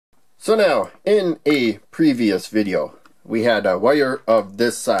So now, in a previous video, we had a wire of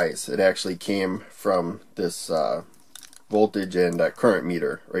this size. It actually came from this voltage and current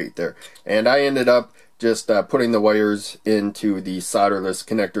meter right there. And I ended up just putting the wires into the solderless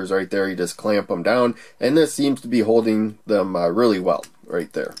connectors right there. You just clamp them down, and this seems to be holding them really well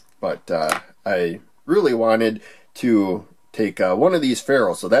right there. But I really wanted to take one of these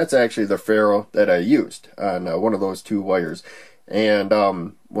ferrules. So that's actually the ferrule that I used on one of those two wires. And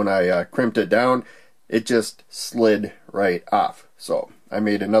when I crimped it down, it just slid right off. So I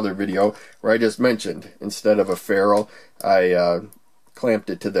made another video where I just mentioned, instead of a ferrule, I clamped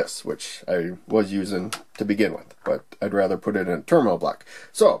it to this, which I was using to begin with, but I'd rather put it in a terminal block.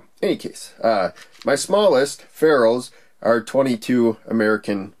 So, in any case, my smallest ferrules are 22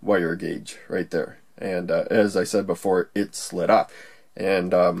 American wire gauge right there. And as I said before, it slid off.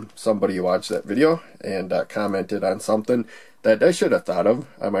 And somebody watched that video and commented on something that I should have thought of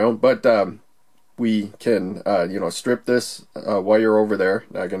on my own, but we can strip this wire over there.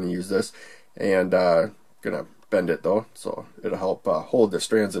 Not going to use this, and gonna bend it though, so it'll help hold the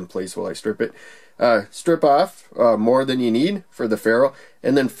strands in place while I strip it. Strip off more than you need for the ferrule,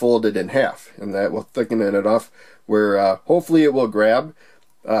 and then fold it in half, and that will thicken it enough where hopefully it will grab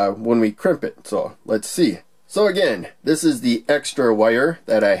when we crimp it. So let's see. So again, this is the extra wire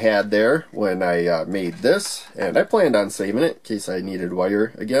that I had there when I made this, and I planned on saving it in case I needed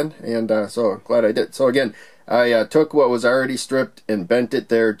wire again, and so glad I did. So again, I took what was already stripped and bent it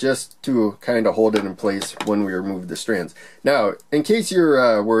there just to kind of hold it in place when we remove the strands. Now, in case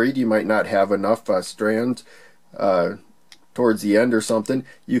you're worried you might not have enough strands towards the end or something,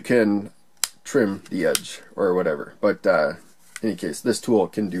 you can trim the edge or whatever. But in any case, this tool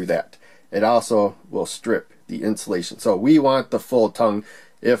can do that. It also will strip the insulation. So we want the full tongue.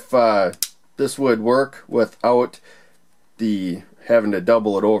 If this would work without the having to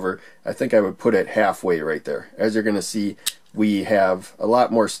double it over, I think I would put it halfway right there. As you're going to see, we have a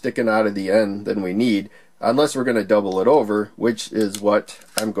lot more sticking out of the end than we need, unless we're going to double it over, which is what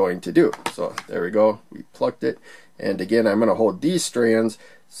I'm going to do. So there we go. We plucked it. And again, I'm going to hold these strands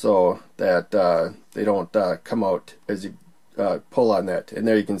so that they don't come out as you pull on that. And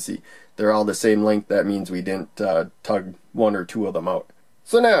there you can see they're all the same length. That means we didn't tug one or two of them out.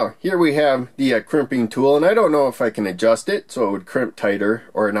 So now, here we have the crimping tool, and I don't know if I can adjust it so it would crimp tighter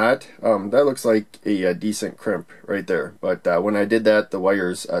or not. That looks like a decent crimp right there, but when I did that, the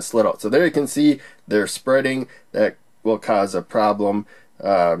wires slid out. So there you can see they're spreading. That will cause a problem,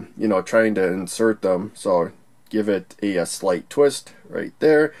 trying to insert them. So give it a slight twist right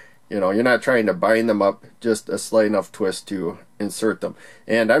there. You're not trying to bind them up, just a slight enough twist to insert them.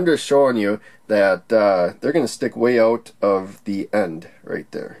 And I'm just showing you that they're going to stick way out of the end right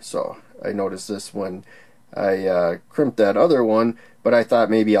there. So I noticed this when I crimped that other one, but I thought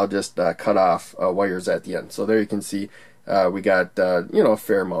maybe I'll just cut off wires at the end. So there you can see we got a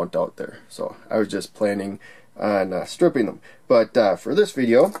fair amount out there. So I was just planning on stripping them. But for this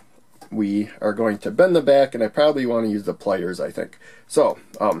video, we are going to bend the back, and I probably want to use the pliers, I think. So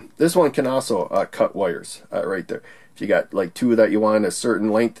this one can also cut wires right there. If you got like two that you want a certain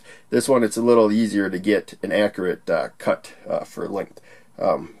length, this one it's a little easier to get an accurate cut for length.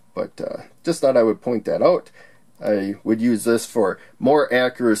 But just thought I would point that out. I would use this for more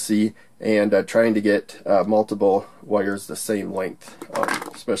accuracy and trying to get multiple wires the same length,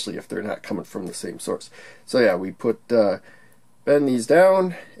 especially if they're not coming from the same source. So yeah, we put bend these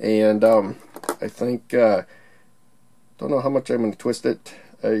down, and I think don't know how much I'm going to twist it.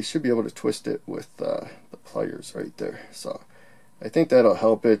 I should be able to twist it with the pliers right there. So I think that'll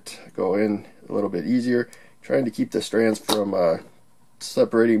help it go in a little bit easier, trying to keep the strands from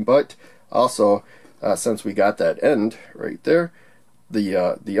separating. But also, since we got that end right there,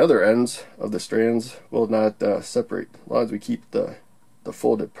 the other ends of the strands will not separate as long as we keep the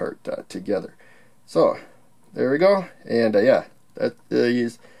folded part together. So there we go. And yeah,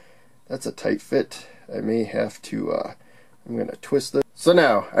 that's a tight fit. I may have to I'm going to twist this. So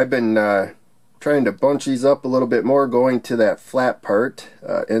now I've been trying to bunch these up a little bit more, going to that flat part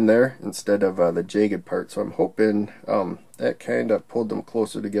in there instead of the jagged part. So I'm hoping that kind of pulled them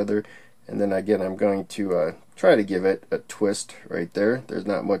closer together. And then again, I'm going to try to give it a twist right there. There's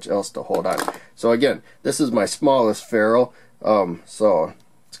not much else to hold on. So again, this is my smallest ferrule, so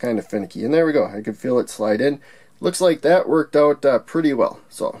it's kind of finicky. And there we go. I can feel it slide in. Looks like that worked out pretty well.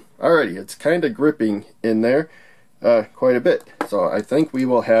 So alrighty, it's kind of gripping in there quite a bit. So I think we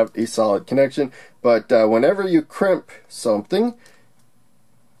will have a solid connection. But whenever you crimp something,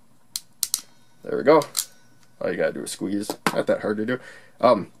 there we go. All you gotta do is squeeze. Not that hard to do.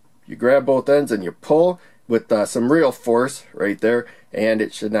 You grab both ends and you pull, with some real force right there, and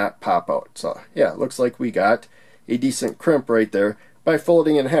it should not pop out. So yeah, it looks like we got a decent crimp right there by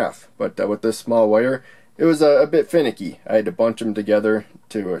folding in half. But with this small wire, it was a bit finicky. I had to bunch them together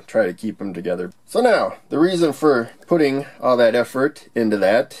to try to keep them together. So now, the reason for putting all that effort into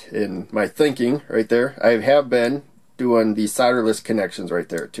that, in my thinking right there, I have been doing the solderless connections right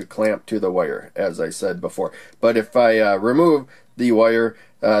there to clamp to the wire, as I said before. But if I remove the wire,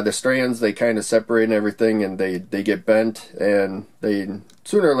 the strands, they kind of separate and everything, and they get bent, and they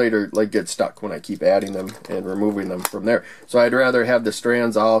sooner or later like get stuck when I keep adding them and removing them from there. So I'd rather have the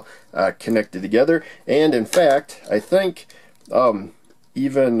strands all connected together. And in fact, I think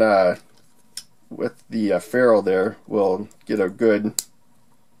even with the ferrule there, we'll get a good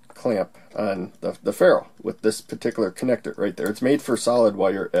clamp on the ferrule with this particular connector right there. It's made for solid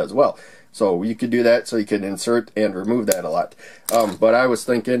wire as well, so you could do that, so you can insert and remove that a lot. But I was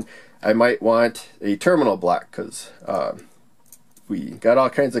thinking I might want a terminal block, because we got all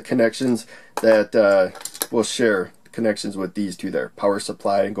kinds of connections that will share connections with these two there, power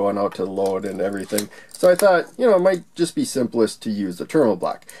supply and going out to the load and everything. So I thought, you know, it might just be simplest to use the terminal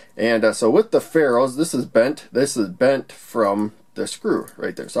block. And so with the ferrules, this is bent. This is bent from the screw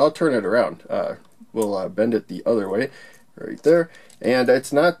right there. So I'll turn it around. We'll bend it the other way right there. And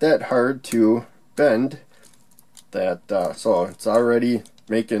it's not that hard to bend that. So it's already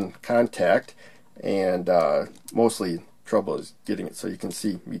making contact, and mostly trouble is getting it so you can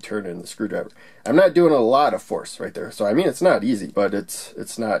see me turning the screwdriver. I'm not doing a lot of force right there. So I mean, it's not easy, but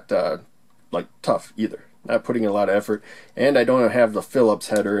it's not like tough either. Not putting a lot of effort, and I don't have the Phillips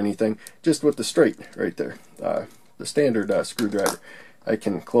head or anything, just with the straight right there. The standard screwdriver, I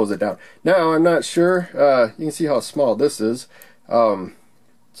can close it down. Now I'm not sure, you can see how small this is,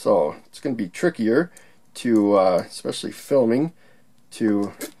 so it's going to be trickier to, especially filming,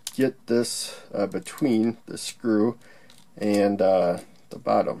 to get this between the screw and the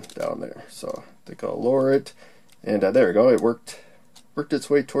bottom down there. So I think I'll lower it, and there we go. It worked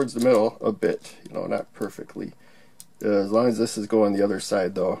its way towards the middle a bit, you know, not perfectly. As long as this is going the other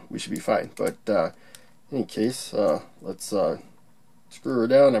side though, we should be fine. But in any case, let's screw her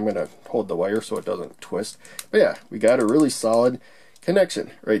down. I'm going to hold the wire so it doesn't twist. But yeah, we got a really solid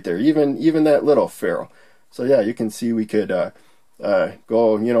connection right there, even that little ferrule. So yeah, you can see we could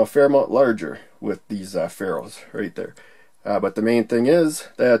go, you know, a fair amount larger with these ferrules right there. But the main thing is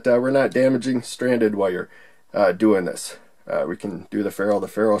that we're not damaging stranded wire doing this. We can do the ferrule. The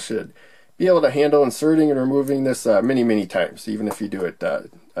ferrule should be able to handle inserting and removing this many times, even if you do it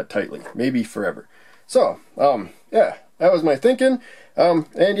tightly, maybe forever. So, yeah, that was my thinking.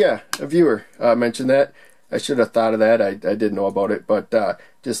 And yeah, a viewer mentioned that. I should have thought of that. I did know about it, but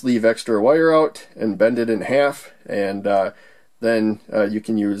just leave extra wire out and bend it in half, and then you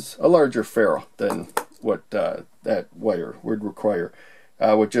can use a larger ferrule than what that wire would require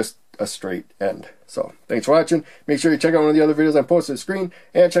with just a straight end. So, thanks for watching. Make sure you check out one of the other videos I posted on the screen,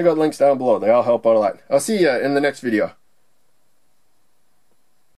 and check out the links down below. They all help out a lot. I'll see you in the next video.